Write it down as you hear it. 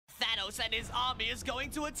Thanos and his army is going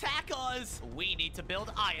to attack us. We need to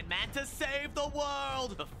build Iron Man to save the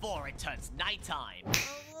world before it turns nighttime. Oh,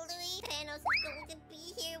 Louie, Thanos is going to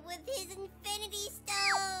be here with his Infinity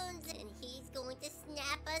Stones, and he's going to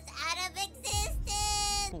snap us out of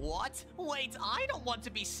existence. What? Wait, I don't want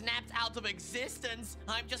to be snapped out of existence.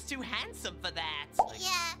 I'm just too handsome for that.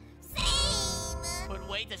 Yeah, same. But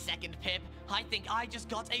wait a second, Pip. I think I just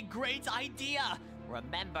got a great idea.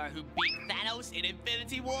 Remember who beat Thanos in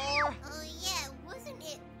Infinity War? Oh, yeah, wasn't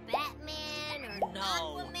it Batman or No.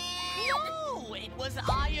 Aquaman? No, it was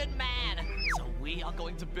Iron Man. So we are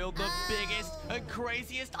going to build the biggest and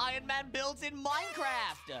craziest Iron Man builds in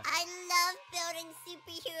Minecraft. I love building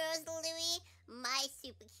superheroes, Louie. My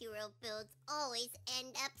superhero builds always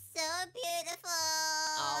end up so beautiful.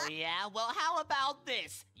 Oh, yeah? Well, how about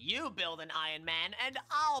this? You build an Iron Man, and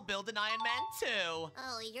I'll build an Iron Man, too.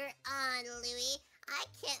 Oh, you're on, Louie. I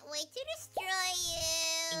can't wait to destroy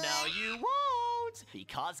you. No, you won't.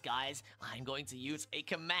 Because, guys, I'm going to use a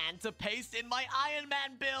command to paste in my Iron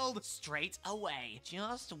Man build straight away.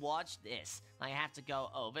 Just watch this. I have to go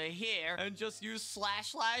over here and just use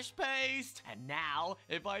 / paste. And now,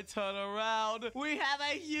 if I turn around, we have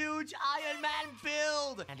a huge Iron Man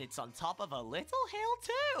build. And it's on top of a little hill,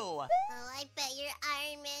 too. Oh, I bet your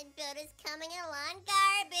Iron Man build is coming along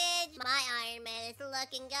garbage. My Iron Man is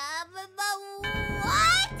looking up, but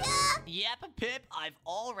what? Yep, Pip, I've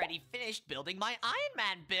already finished building my Iron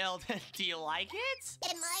Man build. Do you like it?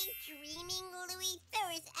 Am I dreaming, Louie?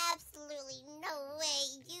 There is absolutely no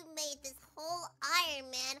way you made this whole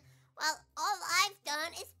Iron Man while all I've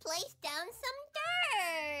done is place down some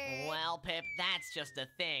dirt. Well, Pip, that's just a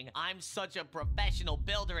thing. I'm such a professional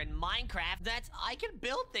builder in Minecraft that I can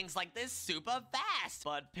build things like this super fast.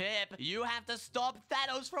 But, Pip, you have to stop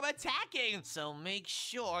Thanos from attacking, so make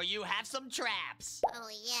sure you have some traps. Oh,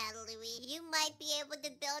 yeah, Louie, you might be able to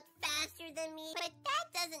build faster than me, but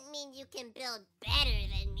that doesn't mean you can build better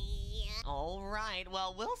than me. All right,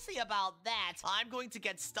 well, we'll see about that. I'm going to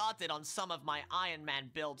get started on some of my Iron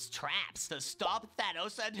Man build's traps to stop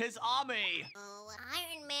Thanos and his army. Oh,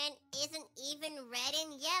 Iron Man isn't even red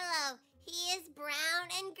and yellow. He is brown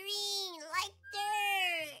and green, like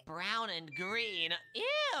dirt. Brown and green?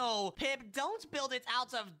 Ew! Pip, don't build it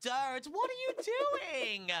out of dirt. What are you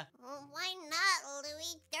doing? Well, why not,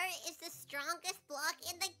 Louie? Dirt is the strongest block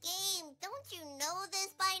in the game. Don't you know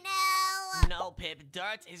this by now? No, Pip,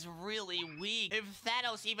 dirt is really weak. If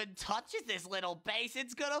Thanos even touches this little base,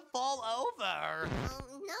 it's gonna fall over.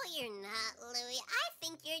 Oh, no, you're not, Louie. I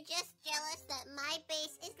think you're just jealous that my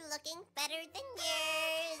base is looking better than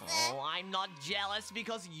yours. Oh, I'm not jealous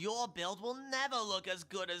because your build will never look as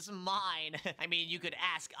good as mine. I mean, you could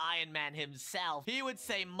ask Iron Man himself. He would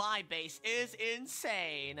say my base is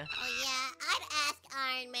insane. Oh, yeah, I'd ask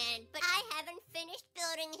Iron Man, but I haven't finished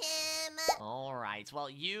building him. Alright, well,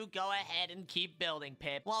 you go ahead and keep building,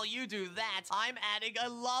 Pip. While you do that, I'm adding a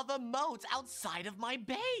lava moat outside of my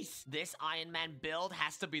base. This Iron Man build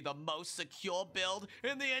has to be the most secure build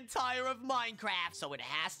in the entire of Minecraft, so it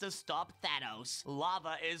has to stop Thanos.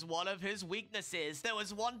 Lava is one of his weaknesses. There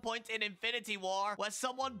was one point in Infinity War where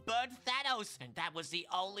someone burned Thanos, and that was the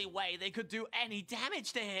only way they could do any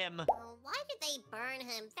damage to him. Oh, why did they burn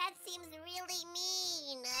him? That seems really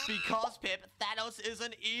mean. Because, Pip, Thanos is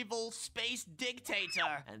an evil space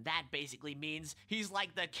dictator, and that basically means he's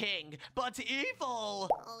like the king, but evil.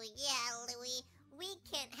 Oh, yeah, Louie. We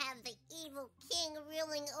can't have the evil king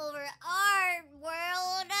ruling over our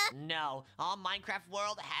world. No, our Minecraft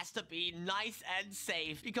world has to be nice and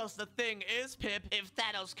safe. Because the thing is, Pip, if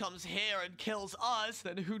Thanos comes here and kills us,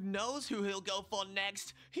 then who knows who he'll go for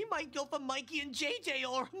next? He might go for Mikey and JJ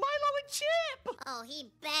or Milo and Chip. Oh,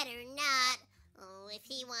 he better not. Oh, if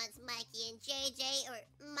he wants Mikey and JJ or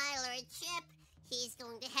Milo or Chip, he's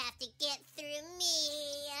going to have to get through me.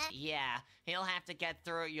 Yeah, he'll have to get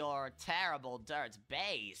through your terrible dirt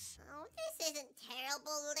base. Oh, this isn't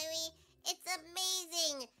terrible, Louie. It's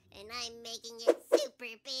amazing, and I'm making it super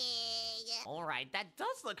big. Alright, that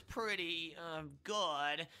does look pretty,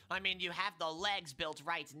 good. I mean, you have the legs built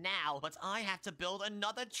right now, but I have to build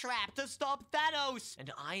another trap to stop Thanos!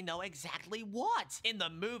 And I know exactly what! In the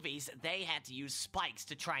movies, they had to use spikes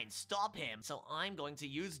to try and stop him, so I'm going to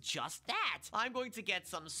use just that! I'm going to get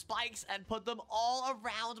some spikes and put them all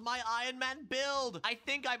around my Iron Man build! I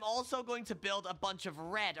think I'm also going to build a bunch of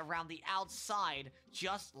red around the outside,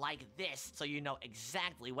 just like this, so you know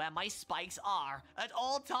exactly where my spikes are at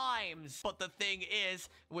all times. But the thing is,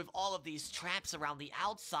 with all of these traps around the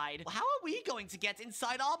outside, how are we going to get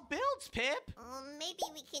inside our builds, Pip? Maybe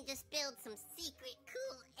we can just build some secret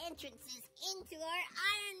cool entrances into our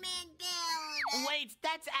Iron Man build. Wait,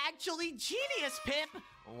 that's actually genius, Pip!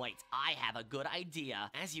 Wait, I have a good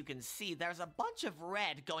idea. As you can see, there's a bunch of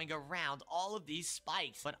red going around all of these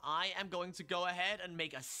spikes, but I am going to go ahead and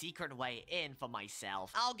make a secret way in for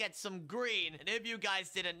myself. I'll get some green, and if you guys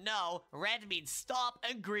didn't know, red means stop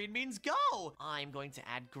and green means go. I'm going to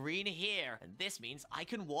add green here, and this means I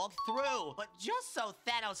can walk through. But just so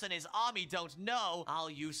Thanos and his army don't know, I'll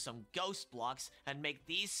use some ghost blocks and make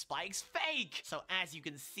these spikes fake. So as you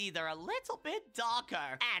can see, they're a little bit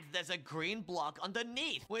darker, and there's a green block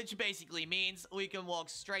underneath, which basically means we can walk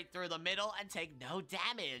straight through the middle and take no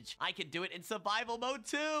damage. I can do it in survival mode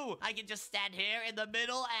too. I can just stand here in the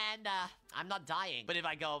middle and I'm not dying. But if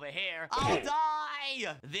I go over here, I'll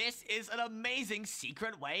die. This is an amazing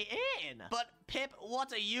secret way in. But Pip,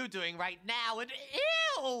 what are you doing right now? And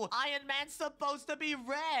ew! Iron Man's supposed to be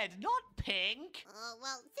red, not pink. Oh,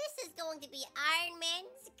 well, this is going to be Iron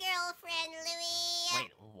Man's girlfriend, Louie.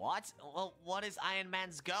 Wait, what? Well, what is Iron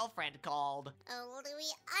Man's girlfriend called? Oh,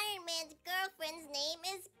 Louie, Iron Man's girlfriend's name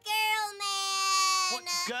is Girl Man. What,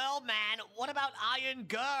 Girl Man? What about Iron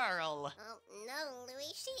Girl? Oh, no,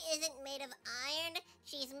 Louie, she isn't made of iron.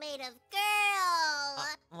 She's made of girl.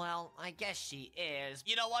 Well, I guess she is.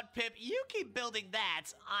 You know what, Pip? You keep building that.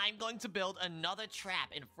 I'm going to build another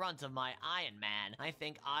trap in front of my Iron Man. I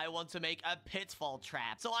think I want to make a pitfall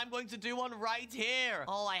trap, so I'm going to do one right here.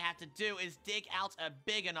 All I have to do is dig out a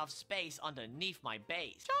big enough space underneath my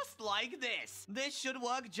base. Just like this. This should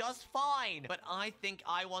work just fine, but I think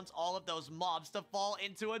I want all of those mobs to fall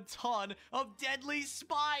into a ton of deadly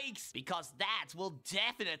spikes, because that will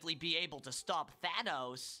definitely be able to stop Thanos.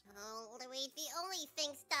 Oh, Louie, the only thing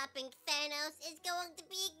stopping Thanos is going to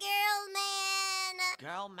be Girl Man.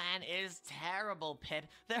 Girl Man is terrible, Pip.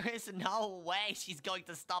 There is no way she's going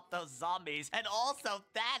to stop those zombies. And also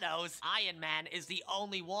Thanos. Iron Man is the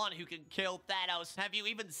only one who can kill Thanos. Have you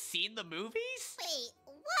even seen the movies? Wait,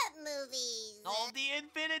 what movies? Oh, the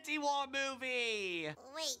Infinity War movie.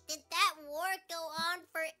 Wait, did that war go on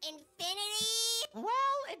for infinity? Well,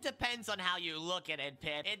 it depends on how you look at it,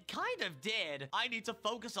 Pip. It kind of did. I need to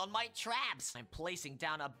focus on my traps. I'm placing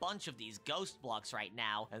down a bunch of these ghost blocks right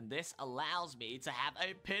now, and this allows me to have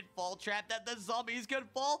a pitfall trap that the zombies can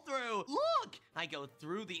fall through. Look, I go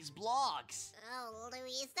through these blocks. Oh, Louie,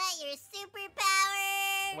 is that your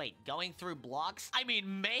superpower? Wait, going through blocks? I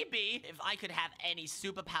mean, maybe. If I could have any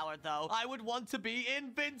superpower, though, I would want to be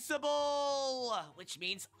invincible, which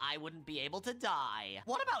means I wouldn't be able to die.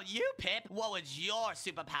 What about you, Pip? What would your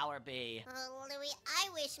superpower be? Oh, Louie, I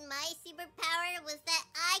wish my superpower was that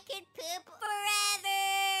I could poop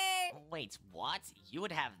forever. Wait, what? You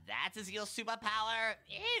would have that as your superpower?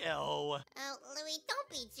 Ew. Oh, Louie, don't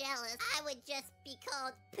be jealous. I would just be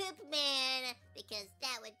called Poop Man, because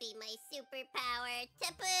that would be my superpower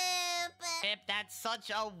to poop. Pip, that's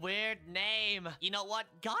such a weird name. You know what?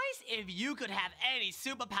 Guys, if you could have any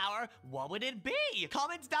superpower, what would it be?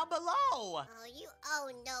 Comments down below.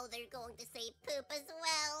 Oh, no, they're going to say poop as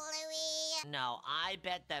well, Louie. No, I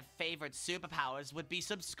bet their favorite superpowers would be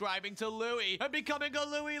subscribing to Louie and becoming a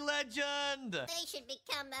Louie legend. They should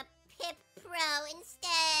become a Pip Pro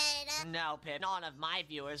instead. No, Pip, none of my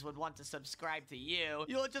viewers would want to subscribe to you.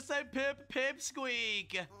 You'll just say Pip, Pip,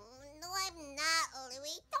 Squeak. No, I'm not,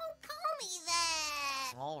 Louie. Don't call me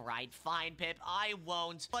that. All right, fine, Pip, I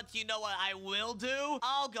won't. But you know what I will do?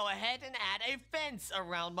 I'll go ahead and add a fence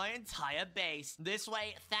around my entire base. This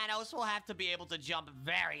way, Thanos will have to be able to jump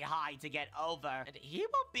very high to get over. And he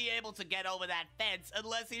won't be able to get over that fence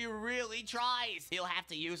unless he really tries. He'll have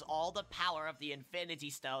to use all the power of the Infinity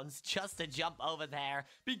Stones just to jump over there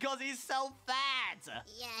because he's so fat.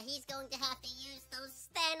 Yeah, he's going to have to use those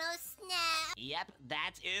Thanos snaps. Yep,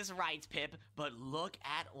 that is right, Pip. But look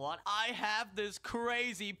at what I have, this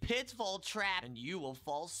crazy pitfall trap, and you will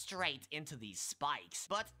fall straight into these spikes.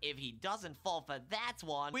 But if he doesn't fall for that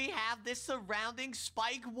one, we have this surrounding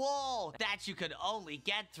spike wall that you can only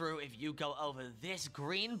get through if you go over this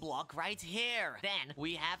green block right here. Then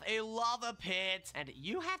we have a lava pit, and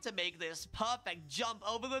you have to make this perfect jump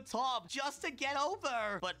over the top just to get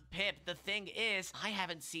over. But Pip, the thing is, I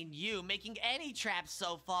haven't seen you making any traps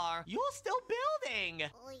so far. You're still building.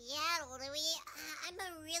 Oh, yeah, Louie. I'm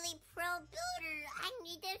a really pro builder. I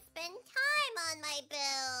need to spend time on my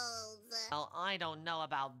builds. Well, I don't know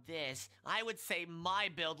about this. I would say my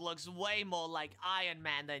build looks way more like Iron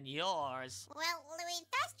Man than yours. Well, Louie,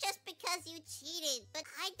 that's just because you cheated, but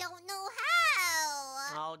I don't know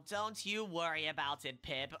how. Oh, don't you worry about it,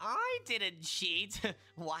 Pip. I didn't cheat.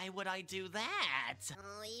 Why would I do that?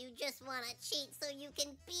 Oh, you just want to cheat so you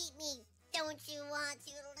can beat me. Don't you want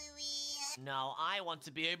to, Louie? No, I want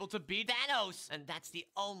to be able to beat Thanos, and that's the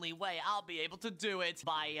only way I'll be able to do it.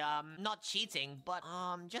 By, not cheating, but,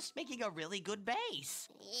 just making a really good base.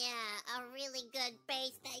 Yeah, a really good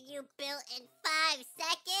base that you built in 5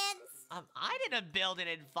 seconds? I didn't build it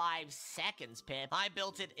in 5 seconds, Pip. I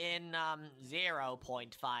built it in,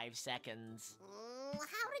 0.5 seconds.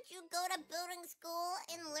 How did you go to building school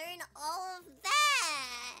and learn all of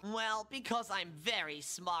that? Well, because I'm very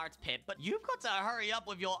smart, Pip, but you've got to hurry up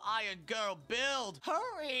with your Iron Girl build.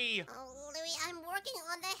 Hurry! Oh, Louie, I'm working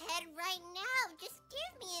on the head right now. Just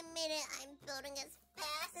give me a minute. I'm building as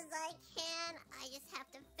fast as I can. I just have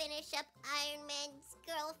to finish up Iron Man's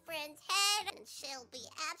girlfriend's head, and she'll be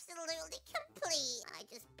absolutely complete. I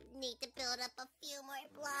just need to build up a few more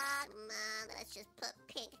blocks. Come on, let's just put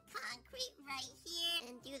pink concrete right here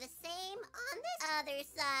and do the same on this other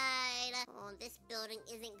side. Oh, this building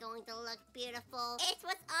isn't going to look beautiful. It's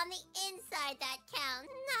what's on the inside that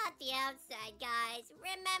counts, not the outside, guys.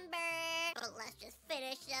 Remember? But let's just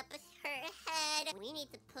finish up her head. We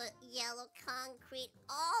need to put yellow concrete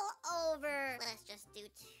all over. Let's just do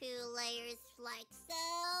 2 layers like so,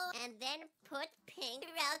 and then put pink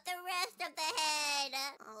throughout the rest of the head.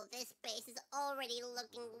 Oh, this base is already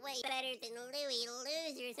looking way better than Louie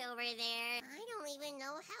Losers over there. I don't even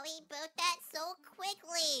know how he built that so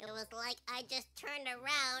quickly. It was like I just turned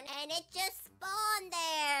around and it just spawned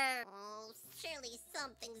there. Oh, surely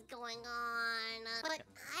something's going on. But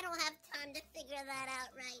I don't have time to figure that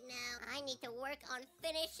out right now. I need to work on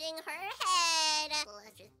finishing her head.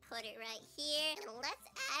 Let's just put it right here, and let's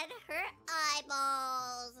add her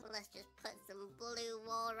eyeballs. Let's just put some blue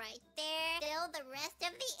wool right there. Fill the rest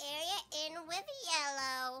of the area in with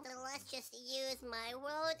yellow. So let's just use my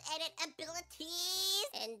world edit abilities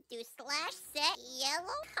and do /set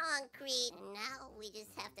yellow concrete. And now we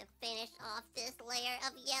just have to finish off this layer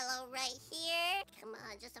of yellow right here. Come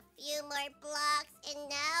on, just a few more blocks, and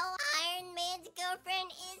now Iron Man's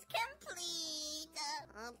girlfriend is complete.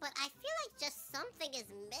 But I feel like just something is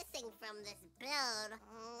missing from this build.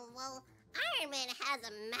 Well, Iron Man has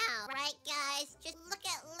a mouth, right, guys? Just look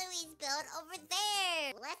at Louie's build over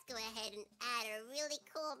there. Let's go ahead and add a really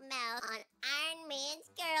cool mouth on Iron Man's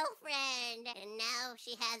girlfriend. And now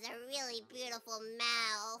she has a really beautiful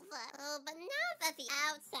mouth. But now that the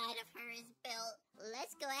outside of her is built,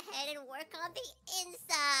 let's go ahead and work on the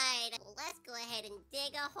inside. Let's go ahead and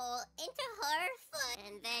dig a hole into her foot.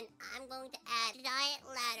 And then I'm going to add a giant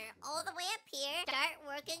ladder all the way up here. Start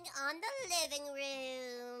working on the living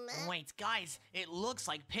room. Wait, guys, it looks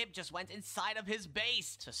like Pip just went inside of his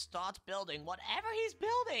base to start building whatever he's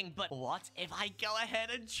building. But what if I go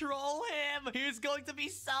ahead and troll him? He's going to be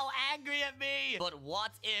so angry at me. But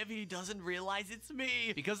what if he doesn't realize it's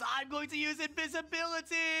me? Because I'm going to use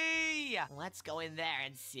invisibility. Let's go in there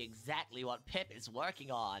and see exactly what Pip is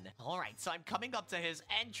working on. All right, so I'm coming up to his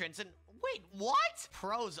entrance and... Wait, what?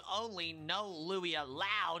 Pros only, no Louie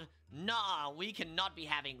allowed. Nah, we cannot be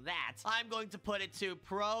having that. I'm going to put it to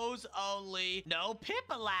pros only, no Pip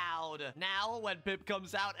allowed. Now, when Pip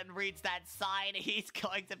comes out and reads that sign, he's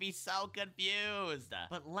going to be so confused.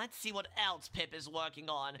 But let's see what else Pip is working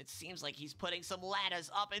on. It seems like he's putting some ladders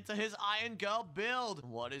up into his Iron Girl build.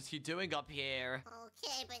 What is he doing up here?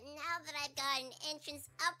 Okay, but now that I've got an entrance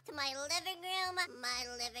up to my living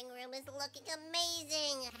room is looking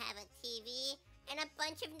amazing. I have a TV and a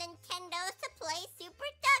bunch of Nintendos to play Super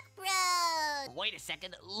Duck Bros. Wait a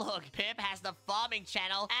second, look, Pip has the farming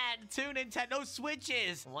channel and 2 Nintendo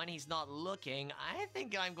Switches. When he's not looking, I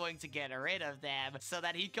think I'm going to get rid of them so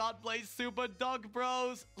that he can't play Super Duck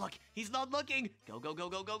Bros. Look, he's not looking. Go, go, go,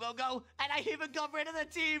 go, go, go, go. And I even got rid of the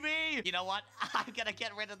TV. You know what? I'm gonna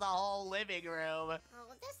get rid of the whole living room.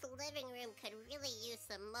 Oh, this living room could really use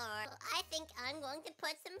some more. So I think I'm going to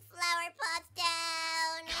put some flower pots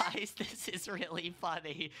down. Guys, this is really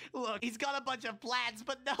funny. Look, he's got a bunch of plants,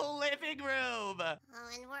 but no living room. Oh,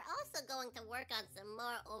 and we're also going to work on some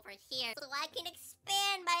more over here so I can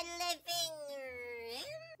expand my living room.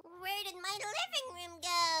 Where did my living room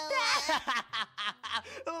go?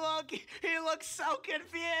 Look, he looks so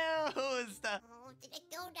confused. Oh, did it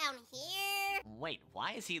go down here? Wait,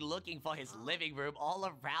 why is he looking for his living room all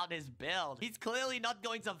around his build? He's clearly not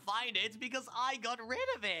going to find it because I got rid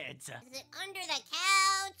of it. Is it under the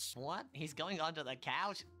couch? What? He's going under the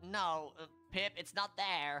couch? No, Pip, it's not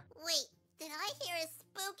there. Wait, did I hear a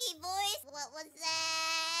spooky voice? What was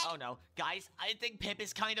that? Oh no, guys, I think Pip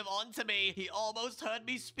is kind of onto me. He almost heard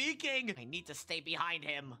me speaking. I need to stay behind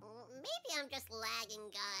him. Maybe I'm just lagging,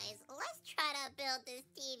 guys. Let's try to build this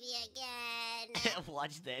TV again.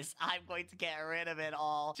 Watch this. I'm going to get rid of it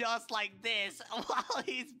all. Just like this, while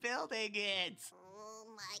he's building it.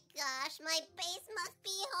 my gosh, my base must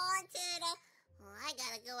be haunted. Well, I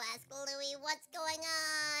gotta go ask Louie what's going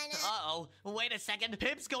on. Uh-oh. Wait a second.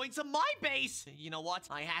 Pip's going to my base. You know what?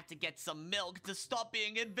 I have to get some milk to stop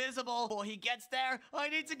being invisible. Before he gets there, I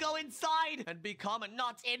need to go inside and become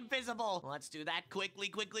not invisible. Let's do that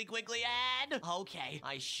quickly, and... Okay,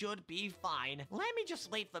 I should be fine. Let me just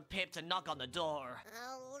wait for Pip to knock on the door.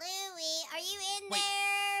 Oh, Louie, are you in Wait.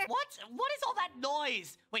 there? What? What is all that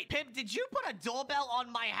noise? Wait, Pip, did you put a doorbell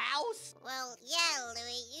on my house? Well, yeah,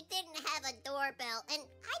 Louie, you didn't have a doorbell, and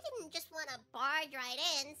I didn't just want to barge right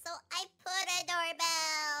in, so I put a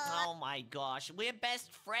doorbell. Oh my gosh, we're best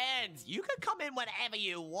friends. You can come in whenever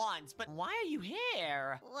you want, but why are you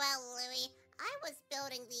here? Well, Louie, I was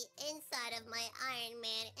building the inside of my Iron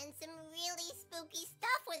Man, and some really spooky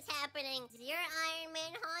stuff was happening. Is your Iron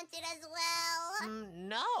Man haunted as well?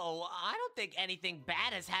 No, I don't think anything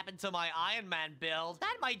bad has happened to my Iron Man build.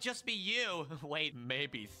 That might just be you. Wait,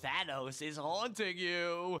 maybe Thanos is haunting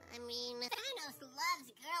you. I mean, Thanos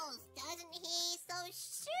loves girls, doesn't he? So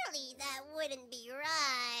surely that wouldn't be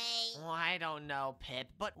right. Oh, I don't know, Pip.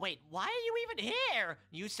 But wait, why are you even here?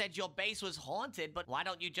 You said your base was haunted, but why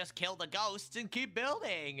don't you just kill the ghosts and keep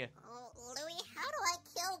building? Oh, Louie, how do I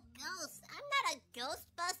kill ghosts? I'm not a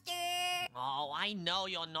ghostbuster. Oh, I know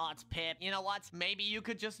you're not, Pip. You know what? Maybe you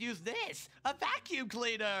could just use this. A vacuum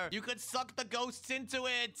cleaner. You could suck the ghosts into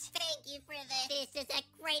it. Thank you for this. This is a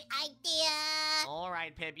great idea. All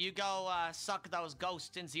right, Pip. You go suck those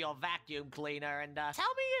ghosts into your vacuum cleaner and tell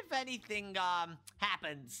me if anything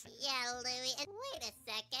happens. Yeah, Louie. And wait a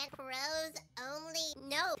second. Pros only.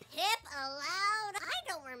 No Pip allowed? I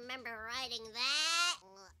don't remember writing that.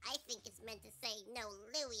 Well, I think it's meant to say no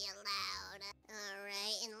Louie allowed. All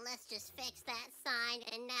right, and let's just fix that sign.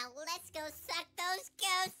 And now let's go suck those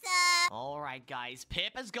ghosts up. All right, guys.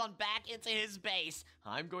 Pip has gone back into his base.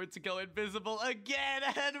 I'm going to go invisible again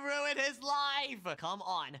and ruin his life. Come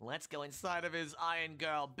on. Let's go inside of his Iron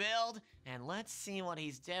Girl build and let's see what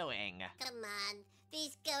he's doing. Come on.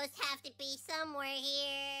 These ghosts have to be somewhere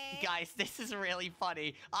here. Guys, this is really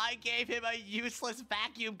funny. I gave him a useless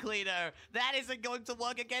vacuum cleaner. That isn't going to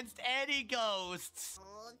work against any ghosts.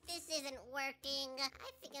 Oh, this isn't working. I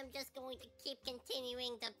think I'm just going to keep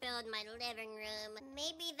continuing to build my living room.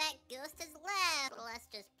 Maybe that ghost has left. Let's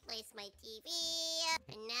just place my TV.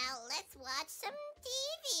 And now let's watch some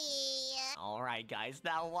TV. All right, guys,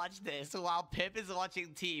 now watch this. While Pip is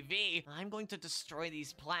watching TV, I'm going to destroy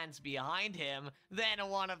these plants behind him, then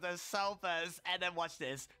one of the sofas, and then watch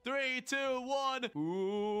this. 3, 2, 1.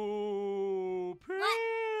 Ooh, Pip. What?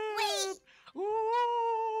 Wait. Ooh.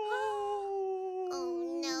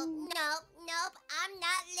 Oh, nope. I'm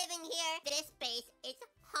not living here. This base is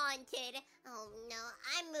haunted. Oh, no.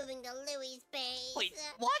 I'm moving to Louie's base. Wait,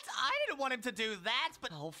 what? I didn't want him to do that,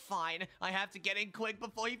 but... Oh, fine. I have to get in quick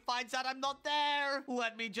before he finds out I'm not there.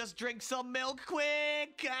 Let me just drink some milk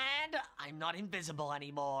quick, and I'm not invisible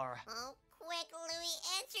anymore. Oh, quick, Louie,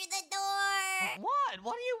 answer the door. What?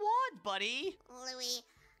 What do you want, buddy? Louie,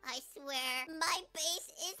 I swear, my base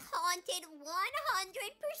is haunted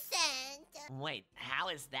 100%. Wait, how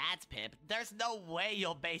is that, Pip? There's no way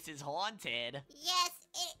your base is haunted. Yes,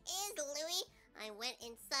 it is, Louie. I went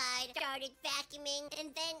inside, started vacuuming,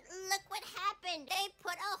 and then look what happened. They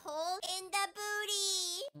put a hole in the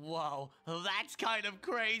booty. Whoa, that's kind of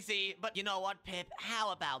crazy. But you know what, Pip?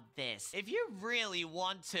 How about this? If you really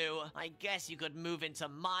want to, I guess you could move into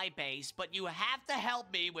my base, but you have to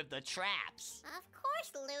help me with the traps. Of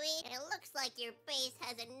course, Louie. It looks like your base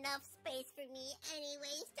has enough space for me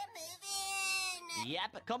anyways to move in.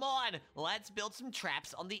 Yep, come on. Let's build some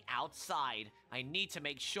traps on the outside. I need to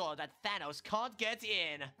make sure that Thanos can't get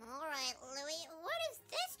in. All right, Louie. What is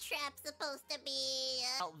this trap supposed to be?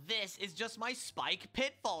 Well, this is just my spike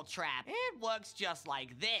pitfall trap. It works just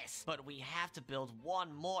like this. But we have to build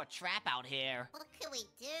one more trap out here. What could we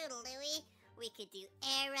do, Louie? We could do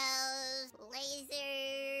arrows,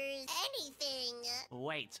 lasers, anything.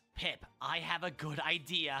 Wait, Pip, I have a good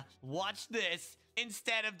idea. Watch this.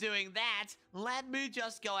 Instead of doing that, let me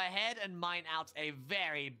just go ahead and mine out a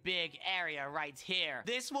very big area right here.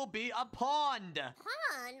 This will be a pond.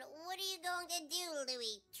 Pond? What are you going to do,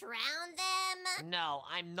 Louie? Drown them? No,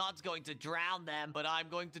 I'm not going to drown them, but I'm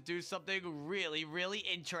going to do something really, really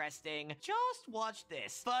interesting. Just watch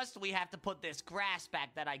this. First, we have to put this grass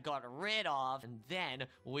back that I got rid of, and then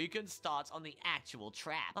we can start on the actual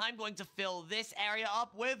trap. I'm going to fill this area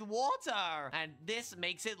up with water, and this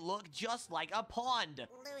makes it look just like a pond.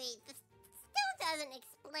 Louie, this still doesn't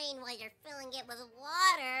explain explain why you're filling it with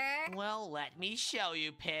water. Well, let me show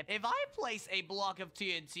you, Pip. If I place a block of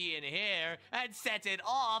TNT in here and set it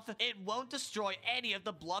off, it won't destroy any of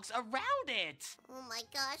the blocks around it. Oh my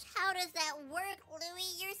gosh, how does that work, Louie?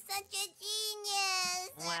 You're such a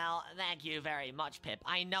genius! Well, thank you very much, Pip.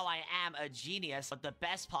 I know I am a genius, but the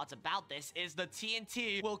best part about this is the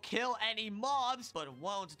TNT will kill any mobs, but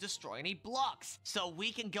won't destroy any blocks. So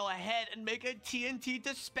we can go ahead and make a TNT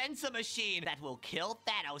dispenser machine that will kill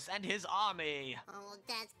Thanos and his army. Oh,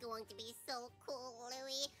 that's going to be so cool,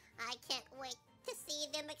 Louie. I can't wait to see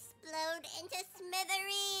them explode into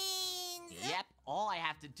smithereens. Yep, all I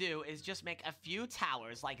have to do is just make a few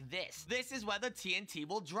towers like this. This is where the TNT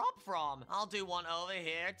will drop from. I'll do one over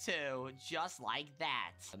here too, just like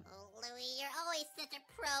that. Oh, Louie, you're always such a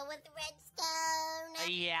pro with redstone.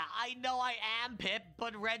 Yeah, I know I am, Pip,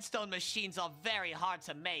 but redstone machines are very hard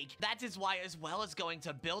to make. That is why, as well as going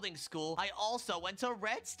to building school, I also went to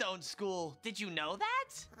redstone school. Did you know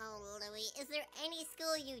that? Oh, Louie, is there any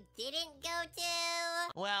school you didn't go to?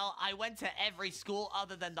 Well, I went to every school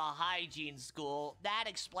other than the hygiene school. That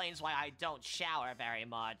explains why I don't shower very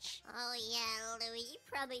much. Oh, yeah, Louie, you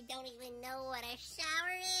probably don't even know what a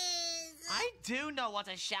shower is. I do know what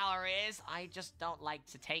a shower is. I just don't like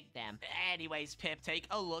to take them. Anyways, Pip, take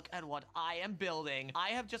a look at what I am building. I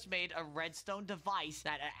have just made a redstone device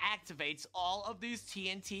that activates all of these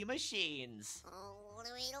TNT machines. Oh,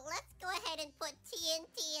 Louie, let's go ahead and put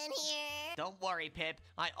TNT in here. Don't worry, Pip.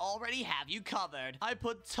 I already have you covered. I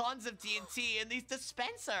put tons of TNT in these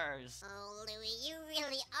dispensers. Oh, Louie, you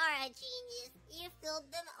really are a genius. You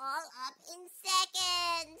filled them all up in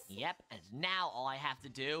seconds. Yep, and now all I have to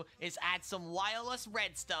do is add some wireless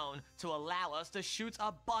redstone to allow us to shoot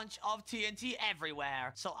a bunch of TNT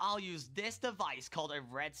everywhere. So I'll use this device called a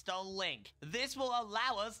redstone link. This will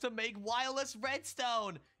allow us to make wireless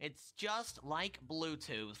redstone. It's just like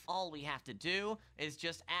Bluetooth. All we have to do is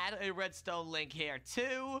just add a redstone link here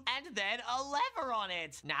too, and then a lever on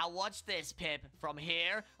it. Now watch this, Pip. From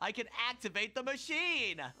here, I can activate the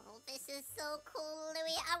machine. Oh, this is so cool,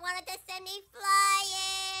 Louie. I wanted to send me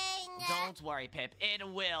flying. Don't worry, Pip. It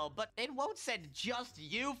will, but it won't send just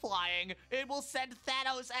you flying. It will send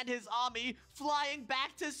Thanos and his army flying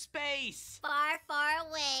back to space. Far, far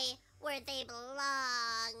away, where they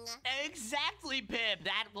belong. Exactly, Pip.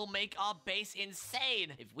 That will make our base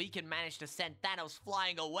insane. If we can manage to send Thanos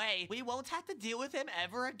flying away, we won't have to deal with him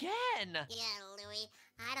ever again. Yeah, Louie,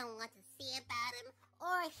 I don't want to see about him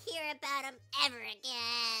or hear about him ever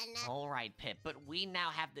again. All right, Pip, but we now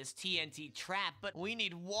have this TNT trap, but we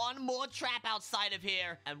need one more trap outside of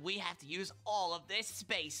here, and we have to use all of this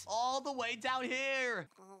space all the way down here.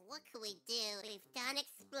 Oh, what could we do? We've done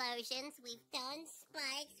explosions, we've done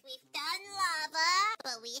spikes, we've done lava,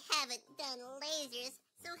 but we haven't done lasers.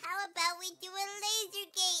 So how about we do a laser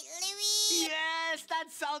gate, Louie? Yes,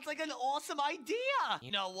 that sounds like an awesome idea.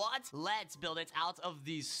 You know what? Let's build it out of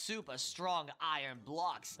these super strong iron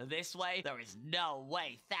blocks. This way, there is no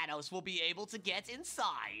way Thanos will be able to get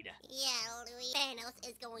inside. Yeah, Louie, Thanos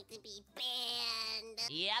is going to be banned.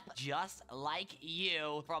 Yep, just like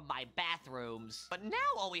you from my bathrooms. But now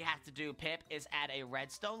all we have to do, Pip, is add a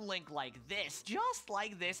redstone link like this, just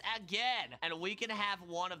like this again. And we can have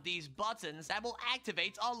one of these buttons that will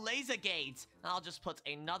activate our laser gates. I'll just put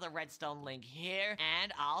another redstone link here,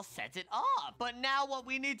 and I'll set it up. But now what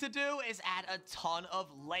we need to do is add a ton of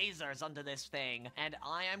lasers under this thing. And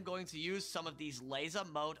I am going to use some of these laser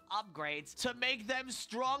mode upgrades to make them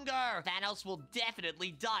stronger. Thanos will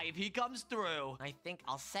definitely die if he comes through. I think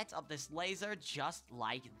I'll set up this laser just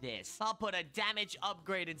like this. I'll put a damage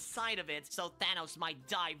upgrade inside of it so Thanos might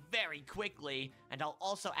die very quickly. And I'll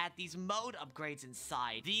also add these mode upgrades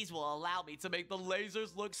inside. These will allow me to make the lasers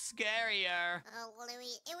look scarier. Oh,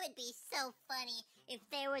 Louie, it would be so funny if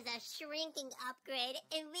there was a shrinking upgrade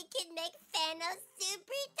and we could make Thanos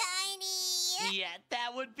super tiny. Yeah, that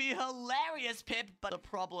would be hilarious, Pip. But the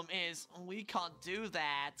problem is, we can't do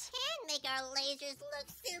that. Can make our lasers look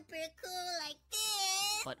super cool like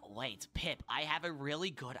this. But wait, Pip, I have a really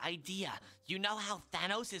good idea. You know how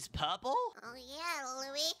Thanos is purple? Oh, yeah,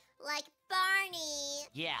 Louie. Like Barney.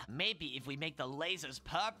 Yeah, maybe if we make the lasers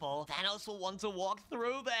purple, Thanos will want to walk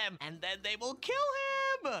through them, and then they will kill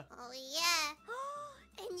him! Oh, yeah.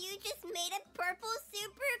 And you just made it purple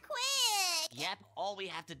super quick. Yep, all we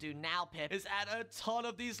have to do now, Pip, is add a ton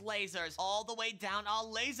of these lasers all the way down our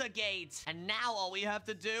laser gate. And now all we have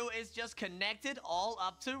to do is just connect it all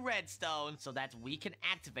up to redstone so that we can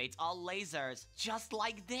activate our lasers, just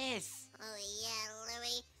like this. Oh, yeah,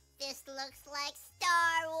 Louie. This looks like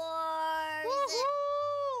Star Wars.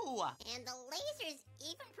 Woohoo! And the lasers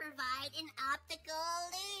even provide an optical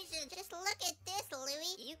illusion. Just look at this,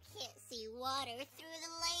 Louie. You can't see water through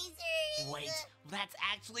the lasers. Wait, that's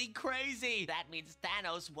actually crazy. That means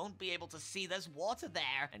Thanos won't be able to see there's water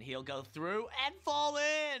there, and he'll go through and fall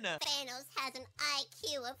in. Thanos has an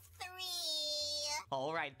IQ of 3.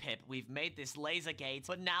 All right, Pip, we've made this laser gate,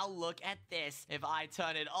 but now look at this. If I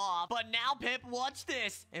turn it off, but now, Pip, watch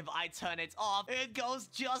this. If I turn it off, it goes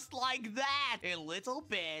just like that, in little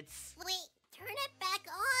bits. Wait, turn it back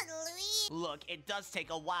on, Louie. Look, it does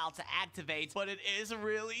take a while to activate, but it is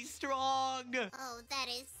really strong. Oh, that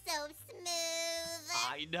is so smooth.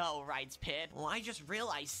 I know, right, Pip? Well, I just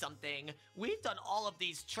realized something. We've done all of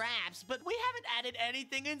these traps, but we haven't added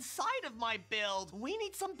anything inside of my build. We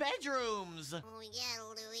need some bedrooms. Oh, yeah,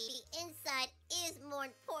 Louie. The inside is more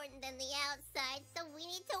important than the outside, so we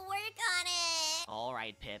need to work on it. All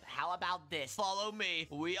right, Pip, how about this? Follow me.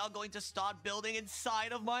 We are going to start building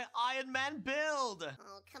inside of my Iron Man build.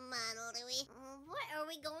 Oh, come on, Louie. What are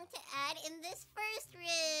we going to add in this first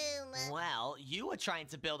room? Well, you were trying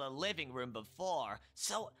to build a living room before,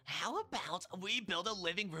 so how about we build a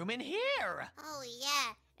living room in here? Oh,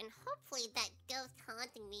 yeah. And hopefully that ghost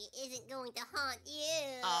haunting me isn't going to haunt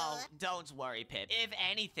you. Oh, don't worry, Pip. If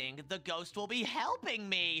anything, the ghost will be helping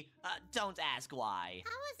me. Don't ask why.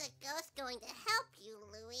 How is a ghost going to help you,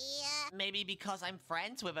 Louie? Maybe because I'm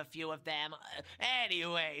friends with a few of them.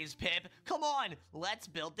 Anyways, Pip, come on. Let's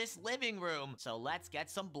build this living room. So let's get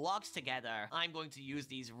some blocks together. I'm going to use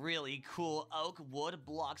these really cool oak wood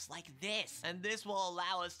blocks like this. And this will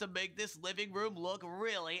allow us to make this living room look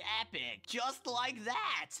really epic. Just like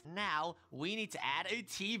that. Now, we need to add a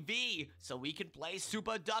TV so we can play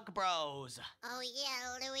Super Duck Bros. Oh,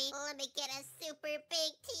 yeah, Louie. Let me get a super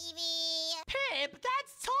big TV. Pip,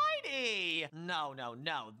 that's tiny! No, no,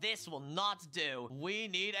 no, this will not do. We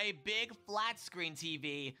need a big flat screen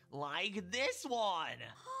TV like this one.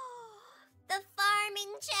 The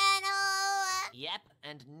farming channel! Yep,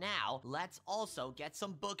 and now let's also get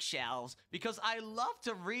some bookshelves because I love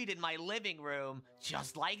to read in my living room,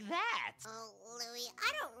 just like that. Oh, Louie,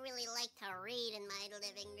 I don't really like to read in my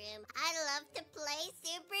living room. I love to play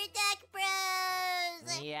Super Duck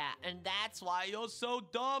Bros! Yeah, and that's why you're so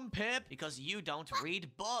dumb, Pip, because you don't read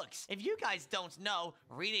books. If you guys don't know,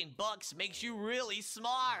 reading books makes you really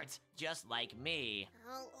smart, just like me.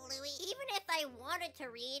 Oh, Louie, even if I wanted to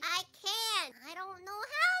read, I can't. I don't know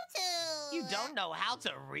how to. You don't know how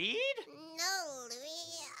to read? No, Louie.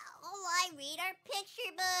 All I read are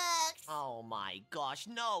picture books. Oh my gosh,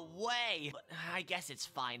 no way! But I guess it's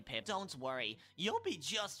fine, Pip. Don't worry. You'll be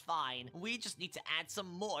just fine. We just need to add some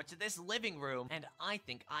more to this living room. And I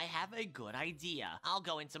think I have a good idea. I'll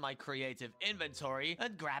go into my creative inventory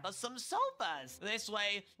and grab us some sofas. This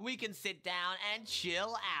way, we can sit down and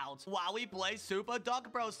chill out while we play Super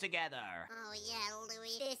Duck Bros together. Oh yeah,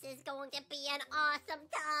 Louie. This is going to be an awesome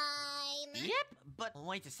time. Yep, but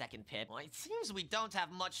wait a second, Pip. Well, it seems we don't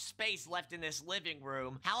have much space left in this living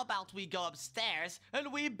room. How about we go upstairs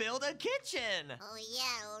and we build a kitchen? Oh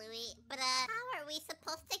yeah, Louie. But how are we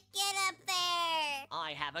supposed to get up there?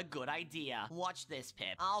 I have a good idea. Watch this,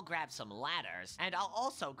 Pip. I'll grab some ladders, and I'll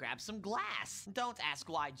also grab some glass. Don't ask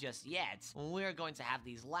why just yet. We're going to have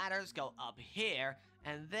these ladders go up here,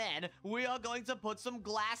 and then we are going to put some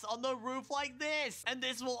glass on the roof like this. And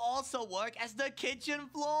this will also work as the kitchen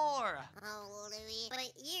floor. Oh, Louie,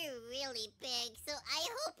 but you're really big, so I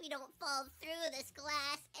hope you don't fall through this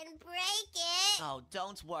glass and break it. Oh,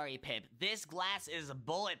 don't worry, Pip. This glass is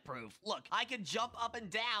bulletproof. Look, I can jump up and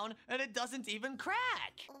down, and it doesn't even crack.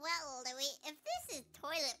 Well, Louie, if this is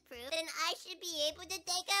toilet-proof, then I should be able to take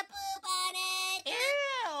a poop on it.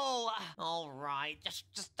 Ew! All right,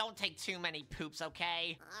 just don't take too many poops,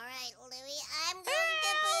 okay? All right, Louie, I'm going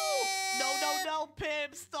to poop. No, no, no,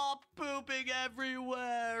 Pip! Stop pooping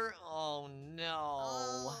everywhere! Oh, no.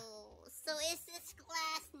 Oh, so is this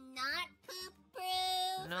glass not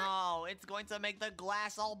poop-proof? No, it's going to make the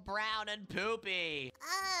glass all brown and poopy.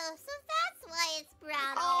 Oh, so that's why it's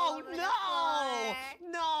brown all over the floor.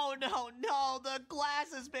 No, no, no, the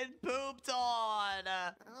glass has been pooped on.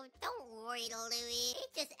 Oh, don't worry, Louie.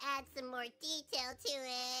 It just adds some more detail to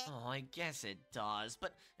it. Oh, I guess it does.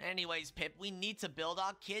 But anyways, Pip, we need to build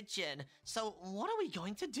our kitchen. So what are we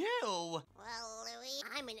going to do? Well, Louie,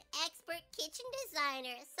 I'm an expert kitchen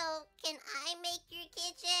designer, so can I make your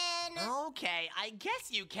kitchen? Okay, I guess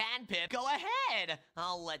you can, Pip. Go ahead.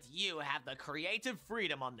 I'll let you have the creative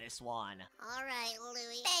freedom on this one. All right,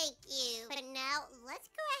 Louie. Thank you. But now, let's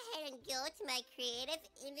go ahead and go to my creative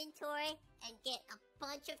inventory and get a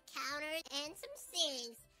bunch of counters and some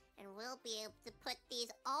sinks. And we'll be able to put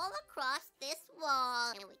these all across this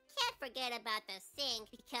wall. And we can't forget about the sink,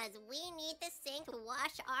 because we need the sink to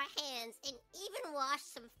wash our hands and even wash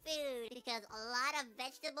some food, because a lot of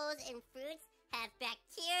vegetables and fruits have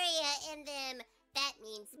bacteria in them. That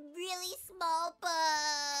means really small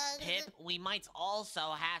bugs. Pip, we might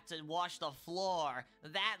also have to wash the floor.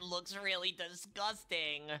 That looks really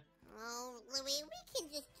disgusting. Oh, Louie, we can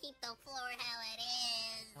just keep the floor how it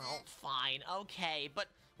is. Oh, fine, okay, but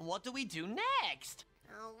what do we do next?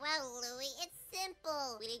 Oh, well, Louie, it's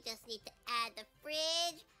simple. We just need to add the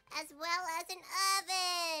fridge as well as an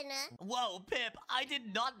oven. Whoa, Pip, I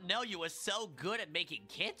did not know you were so good at making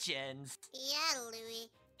kitchens. Yeah, Louie,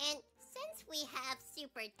 and since we have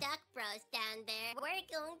Super Duck Bros down there, we're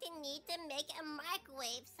going to need to make a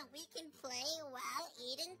microwave so we can play while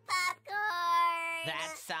eating popcorn.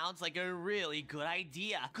 That sounds like a really good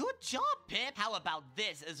idea. Good job, Pip. How about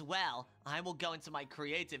this as well? I will go into my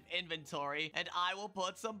creative inventory and I will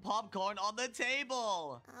put some popcorn on the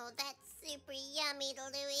table. Oh, that's super yummy,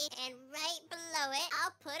 Louie. And right below it,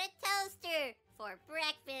 I'll put a toaster for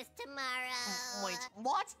breakfast tomorrow. Wait,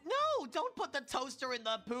 what? No, don't put the toaster in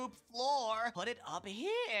the poop floor. Put it up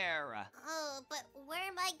here. Oh, but where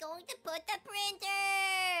am I going to put the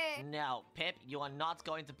printer? No, Pip, you are not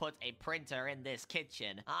going to put a printer in this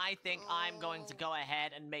kitchen. I think I'm going to go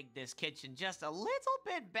ahead and make this kitchen just a little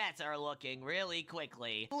bit better looking really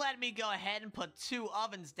quickly. Let me go ahead and put 2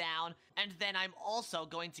 ovens down, and then I'm also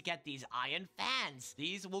going to get these iron fans.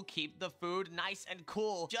 These will keep the food nice and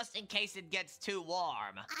cool, just in case it gets too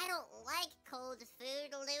warm. I don't like cold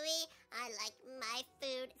food, Louie. I like my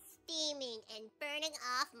food steaming and burning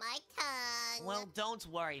off my tongue. Well, don't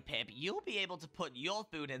worry, Pip. You'll be able to put your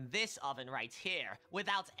food in this oven right here,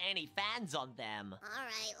 without any fans on them. All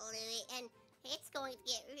right, Louie, and it's going to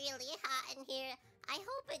get really hot in here. I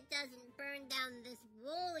hope it doesn't burn down this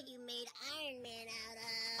wool you made Iron Man out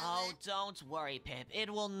of. Oh, don't worry, Pip. It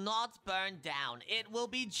will not burn down. It will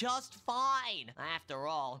be just fine. After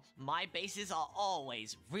all, my bases are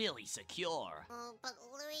always really secure. Oh, but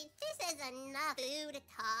Louie, this is enough food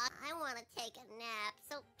talk. I want to take a nap.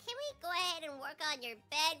 So can we go ahead and work on your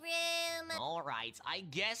bedroom? All right, I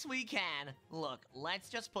guess we can. Look, let's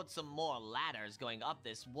just put some more ladders going up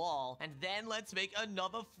this wall, and then let's make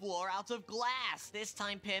another floor out of glass. This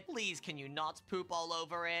time, Pip, please, can you not poop all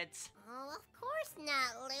over it? Oh, of course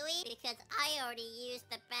not, Louie, because I already used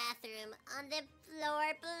the bathroom on the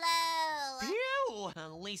floor below. Phew!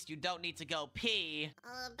 At least you don't need to go pee.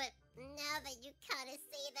 But now that you kind of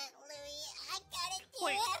say that, Louie, I gotta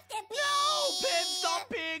Wait, have to pee. No, Pip, stop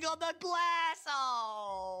peeing on the glass!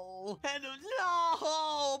 Oh! And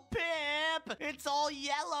no, Pip! It's all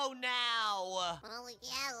yellow now! Oh,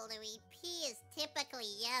 yeah, Louie, pee is typically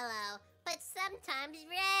yellow, but sometimes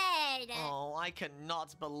red. Oh, I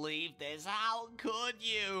cannot believe this. How could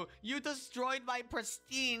you? You destroyed my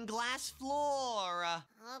pristine glass floor.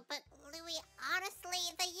 Oh, but Louie, honestly,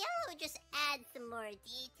 the yellow just adds some more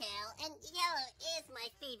detail, and yellow is my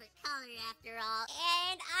favorite color after all,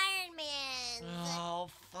 and Iron Man's. Oh,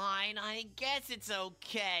 fine. I guess it's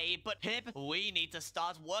okay. But Pip, we need to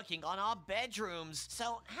start working on our bedrooms.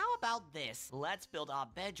 So how about this? Let's build our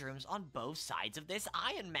bedrooms on both sides of this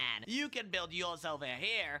Iron Man. You can build yours over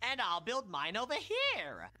here, and I'll build mine over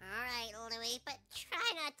here. All right, Louie, but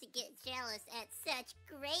try not to get jealous at such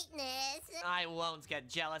greatness. I won't get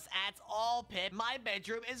jealous at all, Pip. My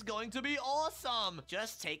bedroom is going to be awesome.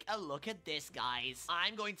 Just take a look at this, guys.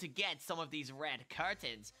 I'm going to get some of these red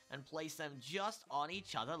curtains and place them just on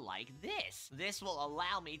each other like this. This will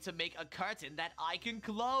allow me to make a curtain that I can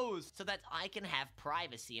close so that I can have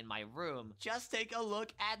privacy in my room. Just take a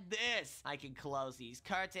look at this. I can close these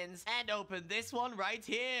curtains and open this one right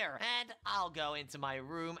here. And I'll go into my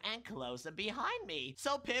room and close it behind me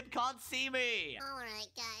so Pip can't see me. All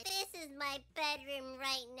right, guys, this is my bedroom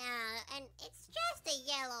right now, and it's just a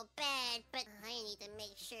yellow bed, but I need to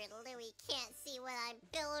make sure Louie can't see what I'm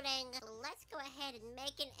building. So let's go ahead and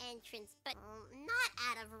make an entrance, but not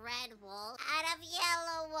out of red wool, out of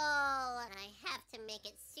yellow wool. And I have to make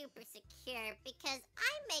it super secure because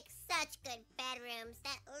I make such good bedrooms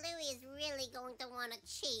that Louie is really going to want to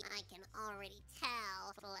cheat. I can already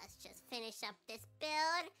tell. So let's just finish up this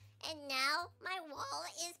build. And now, my wall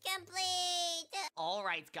is complete!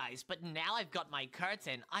 Alright guys, but now I've got my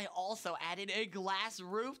curtain, I also added a glass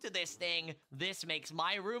roof to this thing. This makes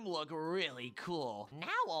my room look really cool. Now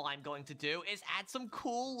all I'm going to do is add some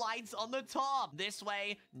cool lights on the top. This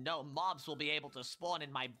way, no mobs will be able to spawn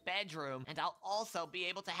in my bedroom, and I'll also be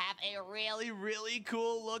able to have a really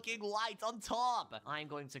cool looking light on top. I'm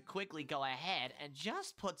going to quickly go ahead and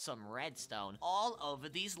just put some redstone all over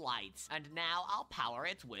these lights, and now I'll power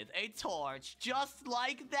it with with a torch. Just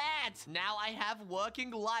like that. Now I have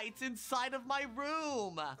working lights inside of my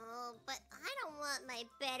room. Oh, but I don't want my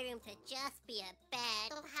bedroom to just be a bed.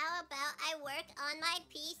 So how about I work on my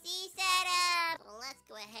PC setup? Well, let's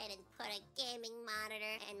go ahead and put a gaming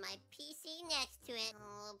monitor and my PC next to it.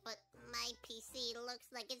 Oh, but my PC looks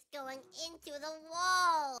like it's going into the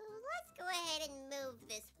wall. So let's go ahead and move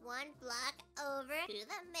this one block over to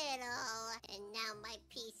the middle. And now my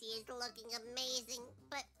PC is looking amazing.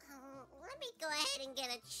 But let me go ahead and get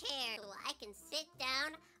a chair so I can sit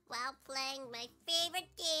down while playing my favorite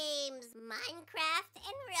games, Minecraft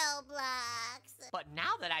and Roblox. But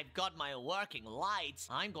now that I've got my working lights,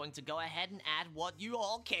 I'm going to go ahead and add what you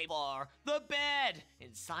all came for. The bed!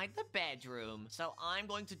 Inside the bedroom. So I'm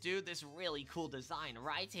going to do this really cool design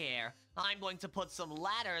right here. I'm going to put some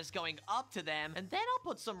ladders going up to them, and then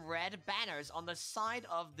I'll put some red banners on the side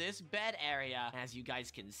of this bed area. As you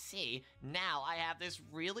guys can see, now I have this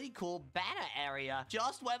really cool banner area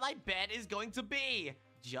just where my bed is going to be.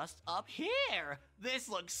 Just up here. This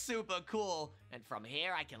looks super cool. And from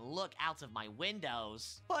here, I can look out of my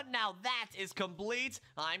windows. But now that is complete,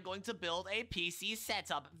 I'm going to build a PC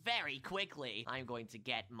setup very quickly. I'm going to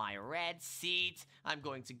get my red seat. I'm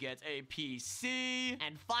going to get a PC.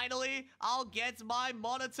 And finally, I'll get my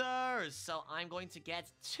monitors. So I'm going to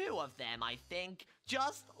get 2 of them, I think.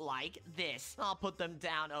 Just like this. I'll put them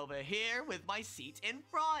down over here with my seat in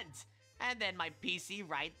front. And then my PC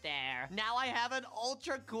right there. Now I have an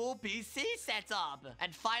ultra cool PC setup.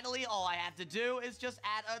 And finally, all I have to do is just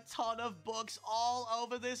add a ton of books all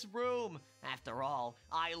over this room. After all,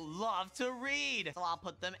 I love to read. So I'll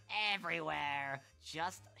put them everywhere.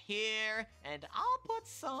 Just here, and I'll put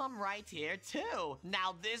some right here too.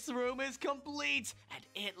 Now this room is complete, and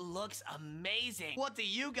it looks amazing. What do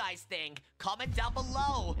you guys think? Comment down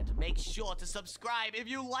below, and make sure to subscribe if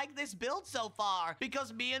you like this build so far,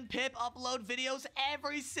 because me and Pip upload videos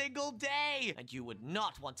every single day, and you would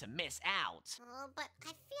not want to miss out. Oh, but I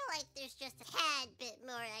feel like there's just a tad bit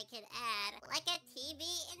more I could add, like a TV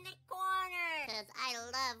in the corner, because I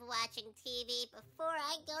love watching TV before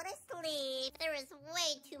I go to sleep. There is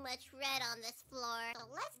way too much red on this floor, so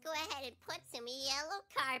let's go ahead and put some yellow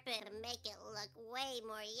carpet to make it look way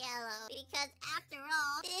more yellow, because after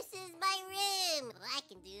all, this is my room. I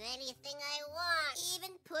can do anything I want,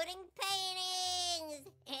 even putting paintings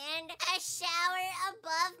and a shower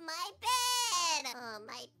above my bed. Oh,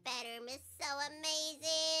 my bedroom is so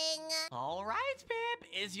amazing. All right, Pip,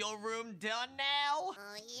 is your room done now?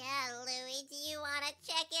 Oh yeah, Louie, do you want to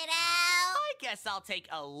check it out? I guess I'll take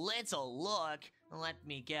a little look. Let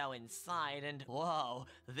me go inside and whoa,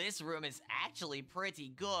 this room is actually pretty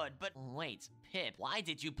good, but wait, Pip, why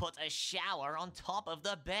did you put a shower on top of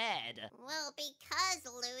the bed? Well, because,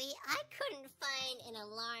 Louie, I couldn't find an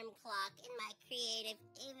alarm clock in my creative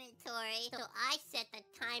inventory, so I set the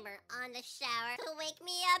timer on the shower to wake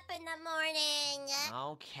me up in the morning.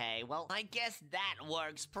 Okay, well, I guess that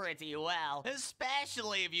works pretty well,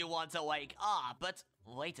 especially if you want to wake up, but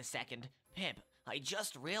wait a second, Pip. I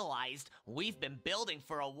just realized we've been building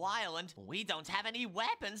for a while and we don't have any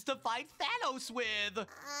weapons to fight Thanos with.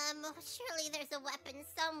 Surely there's a weapon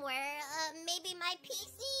somewhere. Maybe my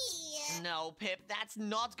PC. No, Pip, that's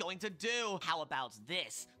not going to do. How about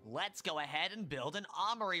this? Let's go ahead and build an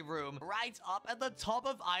armory room right up at the top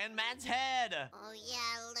of Iron Man's head. Oh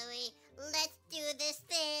yeah, Louie. Let's do this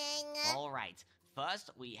thing. All right. First,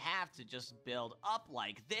 we have to just build up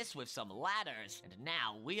like this with some ladders. And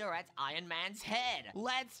now we are at Iron Man's head.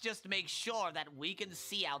 Let's just make sure that we can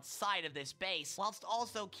see outside of this base, whilst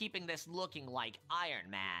also keeping this looking like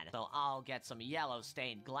Iron Man. So I'll get some yellow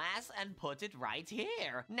stained glass and put it right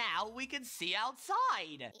here. Now we can see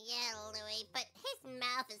outside. Yeah, Louie, but his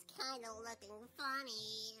mouth is kind of looking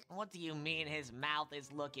funny. What do you mean his mouth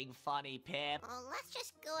is looking funny, Pip? Oh, let's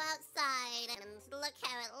just go outside and look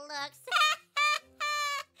how it looks.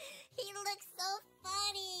 He looks so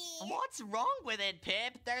funny. What's wrong with it,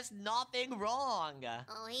 Pip? There's nothing wrong.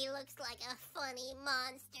 Oh, he looks like a funny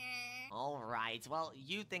monster. Alright, well,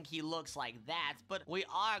 you think he looks like that, but we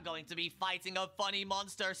are going to be fighting a funny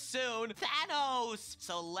monster soon, Thanos!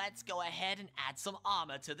 So let's go ahead and add some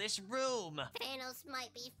armor to this room. Thanos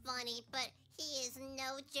might be funny, but he is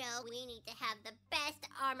no joke. We need to have the best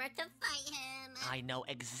armor to fight him. I know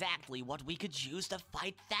exactly what we could use to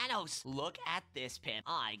fight Thanos. Look at this, Pip.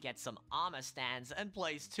 I get some armor stands and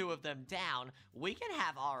place 2 of them down. We can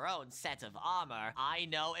have our own set of armor. I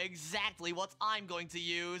know exactly what I'm going to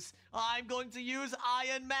use. I'm going to use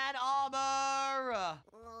Iron Man armor.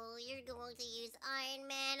 Oh, you're going going to use Iron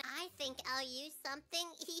Man. I think I'll use something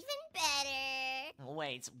even better.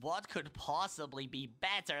 Wait, what could possibly be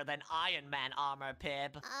better than Iron Man armor,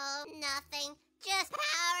 Pip? Oh, nothing. Just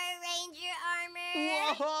Power Ranger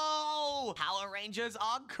armor. Whoa! Power Rangers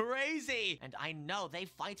are crazy! And I know they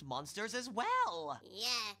fight monsters as well! Yeah,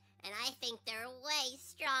 and I think they're way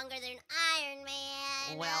stronger than Iron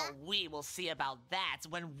Man. Well, we will see about that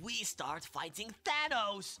when we start fighting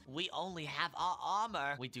Thanos! We only have our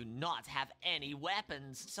armor. We do not have any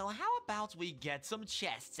weapons. So how about we get some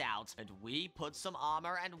chests out, and we put some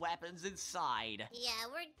armor and weapons inside? Yeah,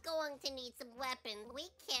 we're going to need some weapons. We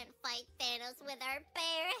can't fight Thanos with our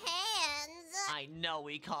bare hands. I know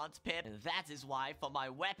we can't, Pip. And that is why, for my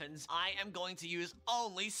weapons, I am going to use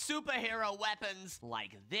only superhero weapons,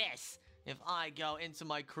 like this. If I go into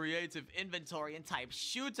my creative inventory and type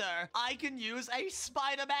shooter, I can use a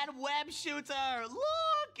Spider-Man web shooter!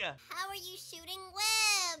 Look! How are you shooting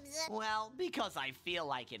webs? Well, because I feel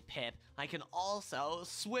like it, Pip. I can also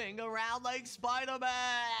swing around like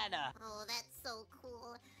Spider-Man! Oh, that's so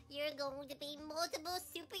cool. You're going to be multiple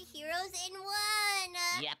superheroes in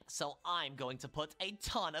one! Yep, so I'm going to put a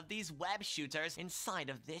ton of these web shooters inside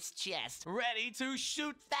of this chest, ready to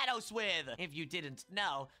shoot Thanos with! If you didn't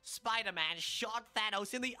know, Spider-Man shot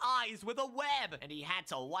Thanos in the eyes with a web, and he had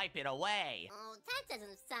to wipe it away. Oh, that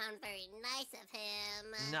doesn't sound very nice of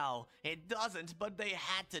him. No, it doesn't, but they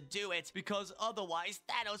had to do it, because otherwise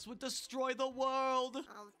Thanos would destroy the world!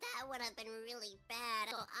 Oh, that would have been really bad.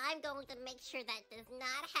 So I'm going to make sure that does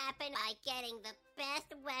not happen by getting the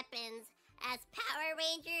best weapons. As Power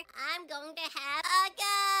Ranger, I'm going to have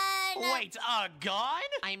a gun! Wait, a gun?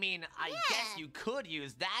 I mean, I Yeah. guess you could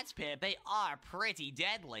use that, Pip. They are pretty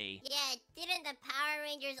deadly. Yeah, didn't the Power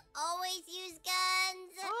Rangers always use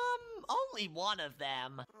guns? Only one of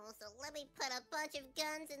them. Oh, so let me put a bunch of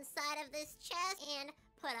guns inside of this chest and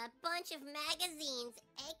put a bunch of magazines,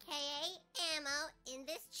 aka ammo, in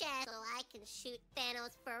this chest so I can shoot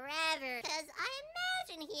Thanos forever. Because I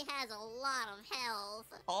imagine he has a lot of health.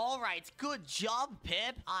 Alright, good job,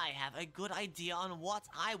 Pip. I have a good idea on what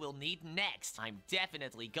I will need next. I'm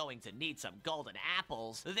definitely going to need some golden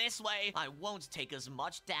apples. This way, I won't take as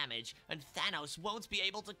much damage, and Thanos won't be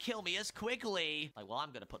able to kill me as quickly. Like, well,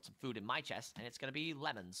 I'm gonna put some food in my chest, and it's gonna be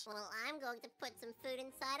lemons. Well, I'm going to put some food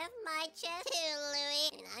inside of my chest too, Louie.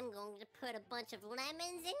 And I'm going to put a bunch of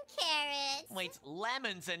lemons and carrots. Wait,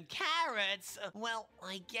 lemons and carrots? Well,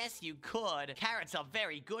 I guess you could. Carrots are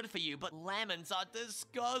very good for you, but lemons are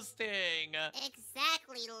disgusting.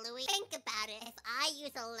 Exactly, Louie. Think about it. If I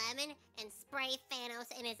use a lemon and spray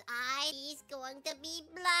Thanos in his eye, he's going to be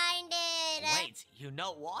blinded. Wait, you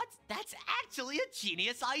know what? That's actually a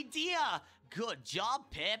genius idea. Good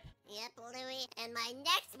job, Pip. Yep, Louie. And my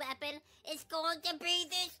next weapon is going to be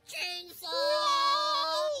this chainsaw.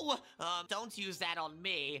 Whoa! Don't use that on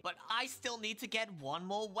me, but I still need to get one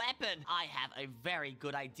more weapon. I have a very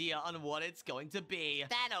good idea on what it's going to be.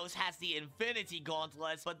 Thanos has the Infinity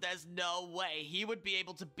Gauntlet, but there's no way he would be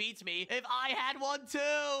able to beat me if I had one too.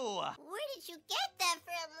 Where did you get that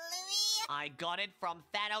from, Louie? I got it from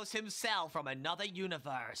Thanos himself from another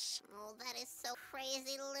universe. Oh, that is so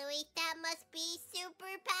crazy, Louie. That must be super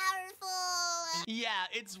powerful. Yeah,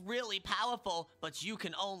 it's really powerful, but you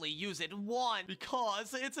can only use it once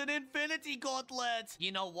because it's an Infinity Gauntlet.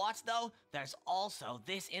 You know what, though? There's also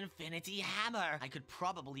this Infinity Hammer. I could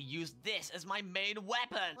probably use this as my main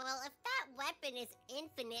weapon. Well, if that weapon is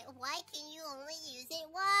infinite, why can you only use it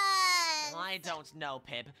once? I don't know,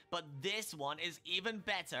 Pip, but this one is even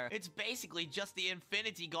better. It's basically just the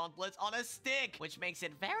Infinity Gauntlet on a stick, which makes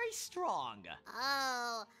it very strong.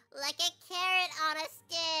 Oh, like a carrot on a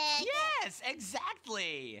stick. Yes,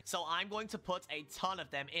 exactly. So I'm going to put a ton of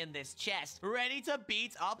them in this chest, ready to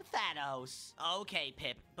beat up Thanos. Okay,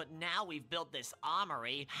 Pip, but now we've built this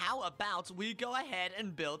armory, how about we go ahead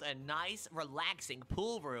and build a nice, relaxing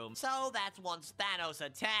pool room so that once Thanos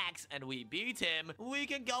attacks and we beat him, we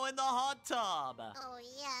can go in the hot tub. Oh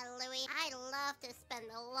yeah, Louie. I love to spend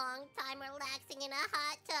a long time relaxing in a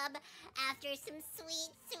hot tub after some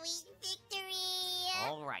sweet, sweet victory.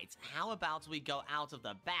 All right, how about we go out of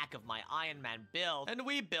the back of my Iron Man build and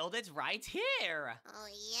we build it right here? Oh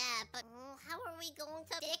yeah, but how are we going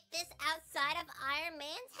to stick this outside of Iron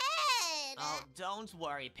Man's head? Oh, don't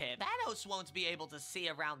worry, Pip. Thanos won't be able to see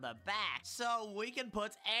around the back, so we can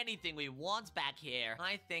put anything we want back here.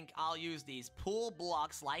 I think I'll use these pool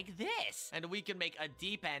blocks like this, and we can make a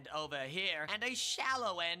deep end over here and a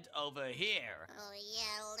shallow end over here. Oh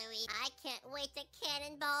yeah, Louie. I can't wait to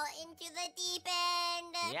cannonball into the deep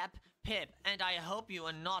end. Yep, Pip, and I hope you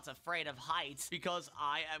are not afraid of heights, because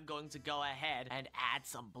I am going to go ahead and add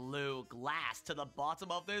some blue glass to the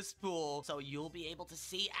bottom of this pool, so you'll be able to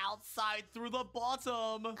see outside through the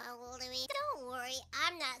bottom. Oh, Louie, don't worry.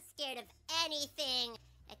 I'm not scared of anything.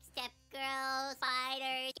 Except girls,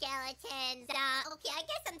 spiders, skeletons, okay, I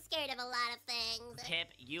guess I'm scared of a lot of things. Pip,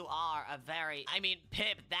 you are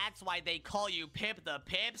Pip, that's why they call you Pip the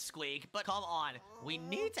Pipsqueak. But come on, we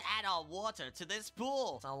need to add our water to this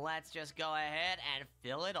pool. So let's just go ahead and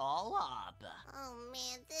fill it all up. Oh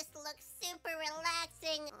man, this looks super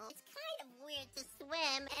relaxing. It's kind of weird to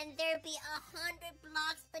swim and there'd be 100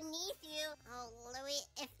 blocks beneath you. Oh, Louie,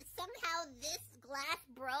 if somehow this glass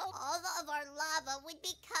broke, all of our lava would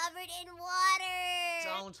be covered in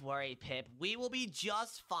water. Don't worry, Pip. We will be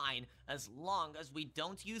just fine as long as we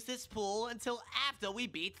don't use this pool until after we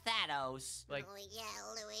beat Thanos. Oh yeah,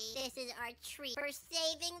 Louie. This is our treat for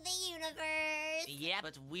saving the universe. Yeah,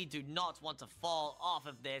 but we do not want to fall off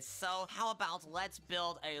of this, so how about let's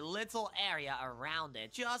build a little area around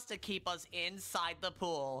it just to keep us inside the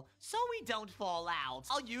pool so we don't fall out.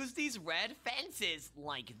 I'll use these red fences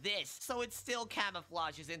like this so it still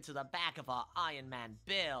camouflages into the back of our Iron Man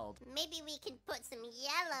build. Maybe we can put some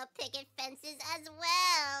yellow picket fences as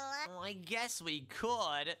well. I guess we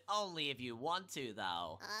could, only if you want to,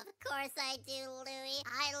 though. Of course I do, Louie.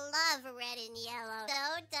 I love red and yellow.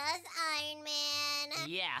 So does Iron Man.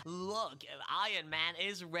 Yeah, look, Iron Man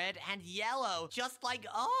is red and yellow, just like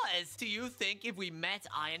us. Do you think if we met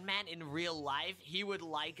Iron Man in real life, he would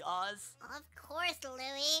like us? Of course,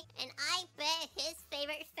 Louie. And I bet his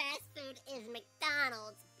favorite fast food is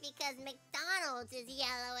McDonald's. Because McDonald's is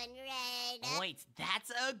yellow and red. Wait, that's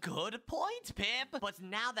a good point, Pip. But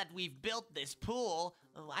now that we've built this pool,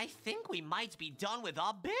 I think we might be done with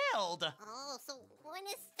our build. Oh, so when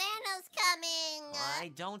is Thanos coming?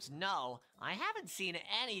 I don't know. I haven't seen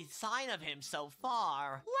any sign of him so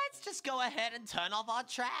far. Let's just go ahead and turn off our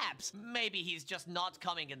traps. Maybe he's just not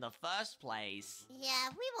coming in the first place. Yeah,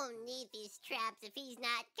 we won't need these traps if he's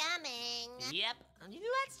not coming. Yep,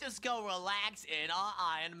 let's just go relax in our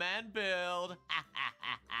Iron Man build.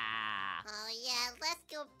 Oh yeah, let's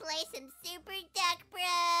go play some Super Duck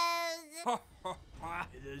Bros.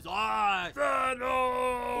 It is I,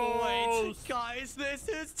 Thanos! Wait, guys, this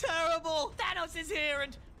is terrible! Thanos is here,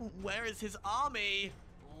 and where is his army?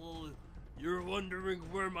 Oh, you're wondering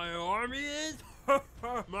where my army is?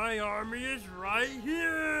 My army is right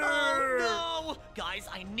here! Oh no! Guys,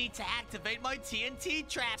 I need to activate my TNT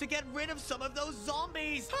trap to get rid of some of those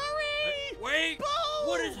zombies! Hurry! Wait! Boom!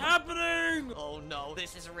 What is happening? Oh no,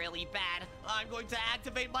 this is really bad. I'm going to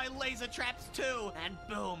activate my laser traps too. And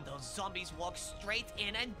boom, those zombies walk straight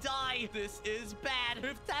in and die. This is bad.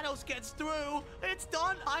 If Thanos gets through, it's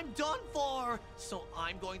done. I'm done for. So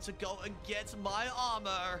I'm going to go and get my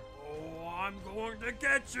armor. Oh, I'm going to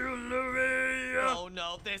get you, Louie! Oh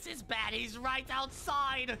no, this is bad. He's right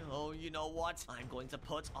outside. Oh, you know what? I'm going to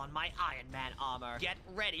put on my Iron Man armor. Get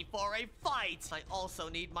ready for a fight. I also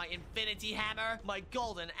need my Infinity Hammer, my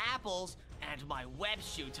Golden Apples, and my web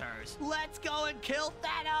shooters. Let's go and kill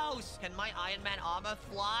Thanos! Can my Iron Man armor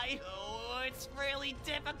fly? Oh, it's really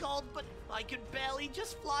difficult, but I can barely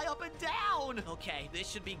just fly up and down. Okay, this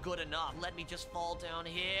should be good enough. Let me just fall down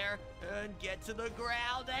here and get to the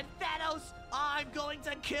ground. And Thanos, I'm going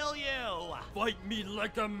to kill you. Fight me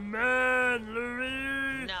like a man,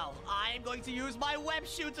 Louie! No, I am going to use my web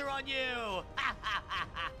shooter on you.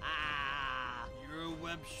 Your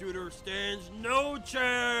web shooter stands no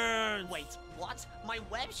chance! Wait, what? My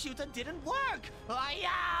web shooter didn't work!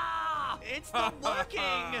 Hi-ya! It's not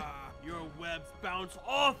working! Your webs bounce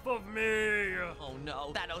off of me! Oh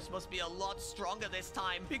no, Thanos must be a lot stronger this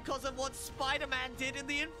time because of what Spider-Man did in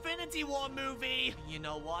the Infinity War movie! You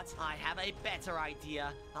know what? I have a better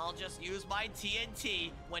idea. I'll just use my TNT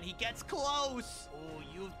when he gets close! Oh,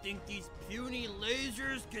 you think these puny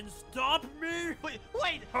lasers can stop me? Wait!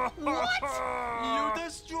 What? You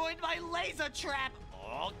destroyed my laser trap!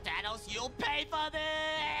 Oh, Thanos, you'll pay for this!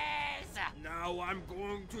 Now I'm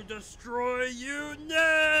going to destroy you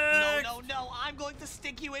next! No, I'm going to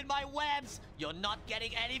stick you in my webs! You're not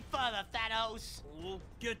getting any further, Thanos! Oh,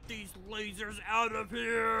 get these lasers out of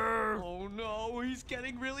here! Oh no, he's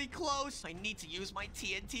getting really close! I need to use my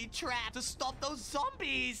TNT trap to stop those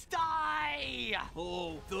zombies! Die!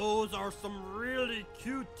 Oh, those are some really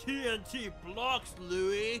cute TNT blocks,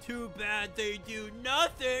 Louie. Too bad they do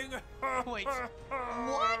nothing! Wait,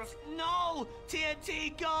 what? No!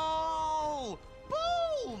 TNT, go!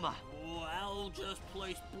 Boom! Oh, I'll just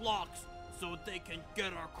place blocks so they can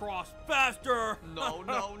get across faster! No,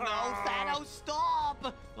 Thanos,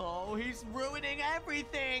 stop! Oh Oh, he's ruining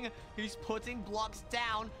everything. He's putting blocks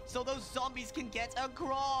down so those zombies can get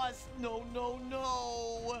across. No, no,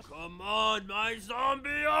 no. Come on, my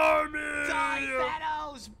zombie army! Die,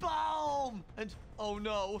 Thanos! Boom! And oh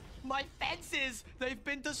no, my fences! They've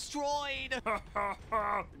been destroyed!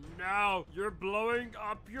 Now you're blowing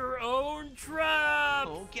up your own trap!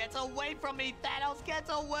 Oh, get away from me, Thanos! Get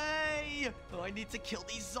away! Oh, I need to kill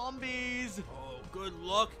these zombies! Oh, good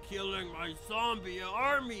luck killing my zombie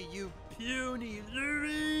army, you puny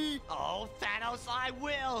Louie! Oh, Thanos, I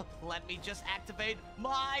will! Let me just activate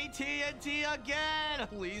my TNT again!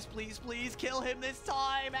 Please, please, please kill him this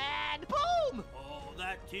time, and boom! Oh,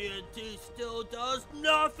 that TNT still does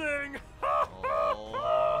nothing!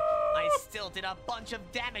 Oh, I still did a bunch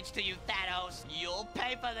of damage to you, Thanos! You'll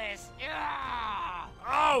pay for this! Yeah!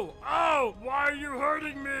 Ow! Ow! Why are you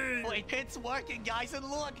hurting me? Wait, it's working, guys, and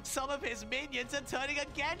look! Some of his minions are turning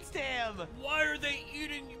against him! Why are they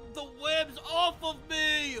eating the webs off of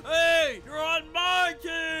me? Hey, you're on my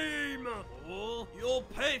team! Oh, you'll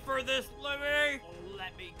pay for this, Louie! Oh,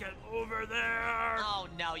 let me get over there! Oh,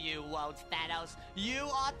 no, you won't, Thanos. You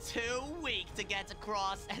are too weak to get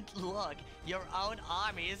across, and look, your own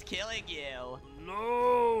army is killing you.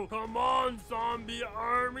 No! Come on, zombie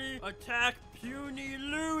army! Attack puny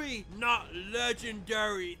Louie, not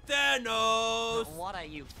legendary Thanos! What are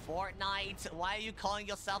you, Fortnite? Why are you calling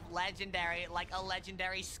yourself legendary like a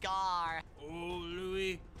legendary Scar? Oh,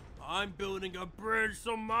 Louie, I'm building a bridge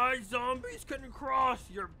so my zombies can cross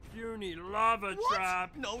your puny lava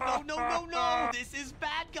trap. No, no, no, no, no! This is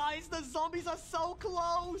bad, guys! The zombies are so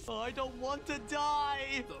close! I don't want to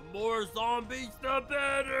die! The more zombies, the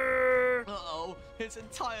better! Uh-oh, his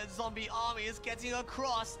entire zombie army is getting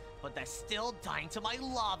across, but they're still dying to my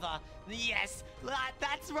lava. Yes,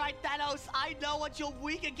 that's right, Thanos! I know what you're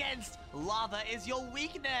weak against! Lava is your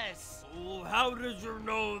weakness! Oh, how did you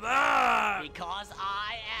know that? Because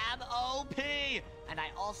I am OP! And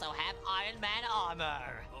I also have Iron Man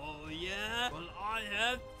armor! Oh, yeah? Well, I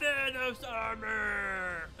have Thanos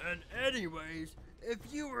armor! And anyways, if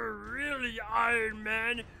you were really Iron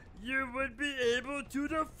Man, you would be able to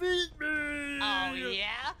defeat me! Oh,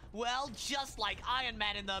 yeah? Well, just like Iron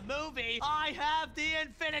Man in the movie, I have the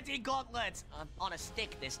Infinity Gauntlet! On a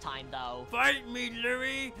stick this time, though. Fight me,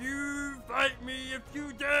 Louie! You fight me if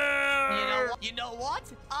you dare! You know what?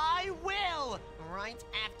 I will! Right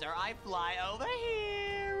after I fly over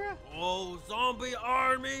here. Oh, zombie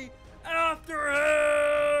army, after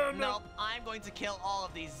him! Nope, I'm going to kill all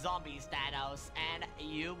of these zombies, Thanos, and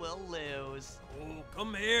you will lose. Oh,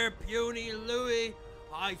 come here, puny Louie.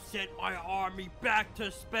 I sent my army back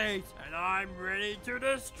to space, and I'm ready to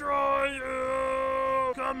destroy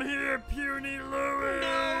you! Come here, puny Louie!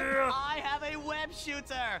 No, I have a web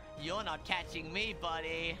shooter. You're not catching me,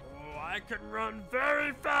 buddy. Oh, I can run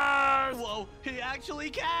very fast! Whoa, he actually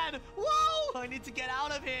can! Whoa! I need to get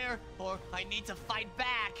out of here, or I need to fight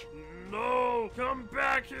back. No! Come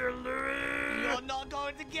back here, Louie! You're not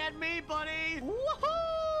going to get me, buddy! Woohoo!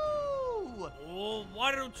 Oh,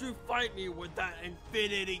 why don't you fight me with that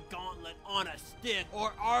Infinity Gauntlet on a stick?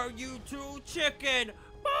 Or are you too chicken?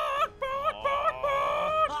 Bark, bark, bark,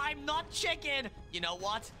 bark! I'm not chicken! You know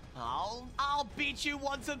what? I'll beat you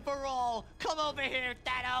once and for all! Come over here,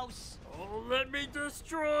 Thanos! Oh, let me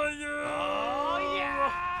destroy you! Oh,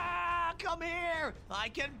 yeah! Come here! I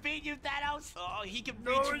can beat you, Thanos! Oh, he can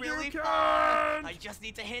reach really far! I just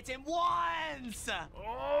need to hit him once!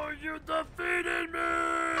 Oh, you defeated me!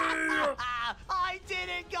 I did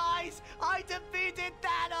it, guys! I defeated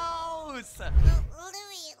Thanos!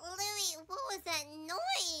 Louie, what was that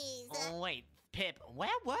noise? Oh, wait, Pip, where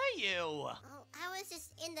were you? Oh, I was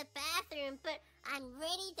just in the bathroom, but I'm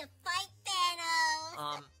ready to fight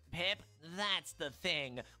Thanos. Pip, that's the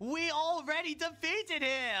thing. We already defeated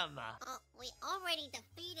him! Oh, we already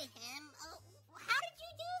defeated him? Oh, how did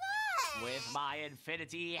you do that? With my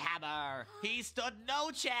Infinity Hammer, he stood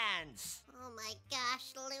no chance! Oh my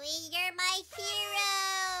gosh, Louie, you're my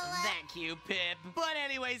hero! Thank you, Pip. But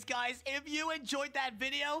anyways, guys, if you enjoyed that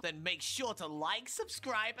video, then make sure to like,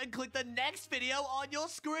 subscribe, and click the next video on your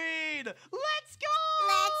screen. Let's go!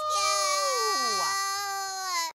 Let's go!